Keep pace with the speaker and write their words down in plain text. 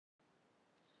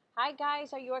Hi,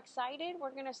 guys. Are you excited?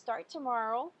 We're going to start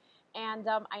tomorrow. And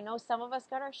I know some of us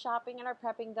got our shopping and our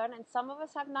prepping done, and some of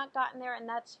us have not gotten there, and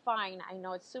that's fine. I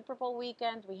know it's Super Bowl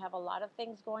weekend. We have a lot of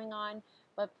things going on,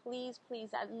 but please, please,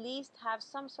 at least have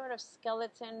some sort of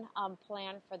skeleton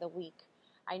plan for the week.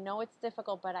 I know it's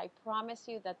difficult, but I promise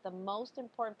you that the most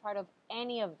important part of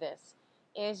any of this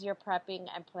is your prepping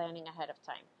and planning ahead of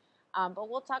time. But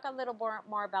we'll talk a little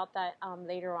more about that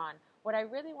later on. What I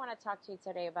really want to talk to you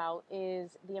today about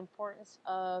is the importance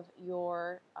of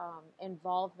your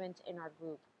involvement in our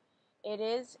group. It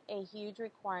is a huge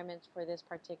requirement for this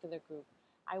particular group.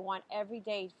 I want every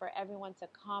day for everyone to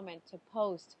comment, to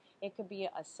post. It could be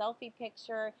a selfie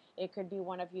picture. It could be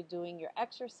one of you doing your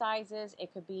exercises.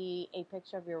 It could be a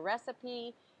picture of your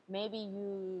recipe. Maybe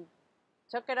you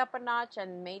took it up a notch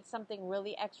and made something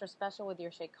really extra special with your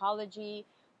Shakeology.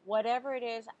 Whatever it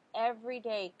is, every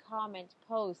day, comment,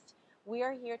 post. We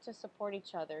are here to support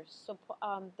each other. So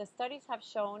the studies have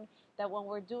shown that when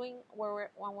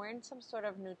we're in some sort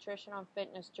of nutritional and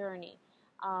fitness journey,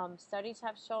 studies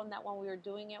have shown that when we are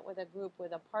doing it with a group,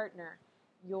 with a partner,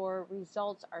 your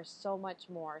results are so much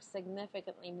more,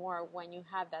 significantly more, when you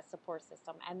have that support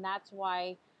system. And that's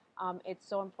why it's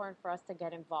so important for us to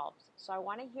get involved. So I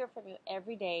want to hear from you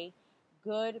every day,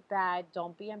 good, bad,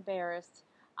 don't be embarrassed.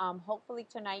 Hopefully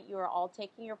tonight you are all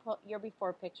taking your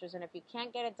before pictures, and if you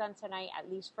can't get it done tonight,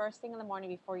 at least first thing in the morning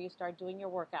before you start doing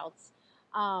your workouts.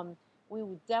 We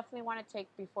definitely want to take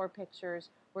before pictures.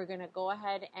 We're going to go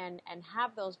ahead and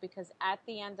have those, because at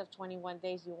the end of 21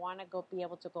 days, you want to be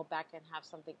able to go back and have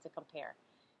something to compare.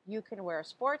 You can wear a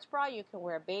sports bra, you can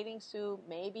wear a bathing suit,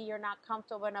 maybe you're not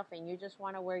comfortable enough and you just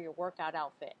want to wear your workout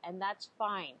outfit, and that's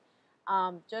fine.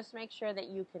 Just make sure that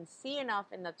you can see enough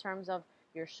in the terms of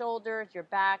your shoulders, your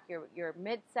back, your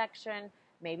midsection,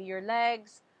 maybe your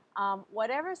legs,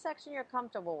 whatever section you're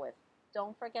comfortable with.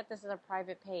 Don't forget, this is a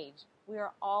private page. We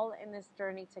are all in this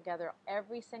journey together.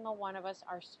 Every single one of us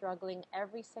are struggling.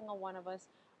 Every single one of us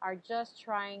are just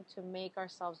trying to make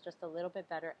ourselves just a little bit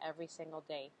better every single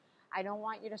day. I don't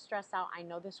want you to stress out. I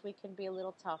know this week can be a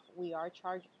little tough. We are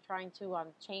trying to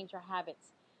change our habits.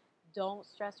 Don't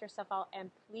stress yourself out,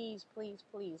 and please, please,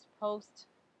 please post,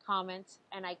 comment,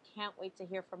 and I can't wait to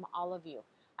hear from all of you.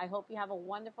 I hope you have a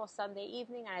wonderful Sunday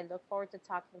evening, and I look forward to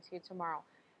talking to you tomorrow.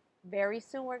 Very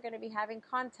soon we're going to be having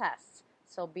contests,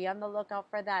 so be on the lookout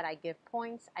for that. I give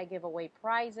points, I give away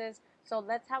prizes, so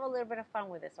let's have a little bit of fun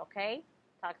with this, okay?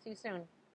 Talk to you soon.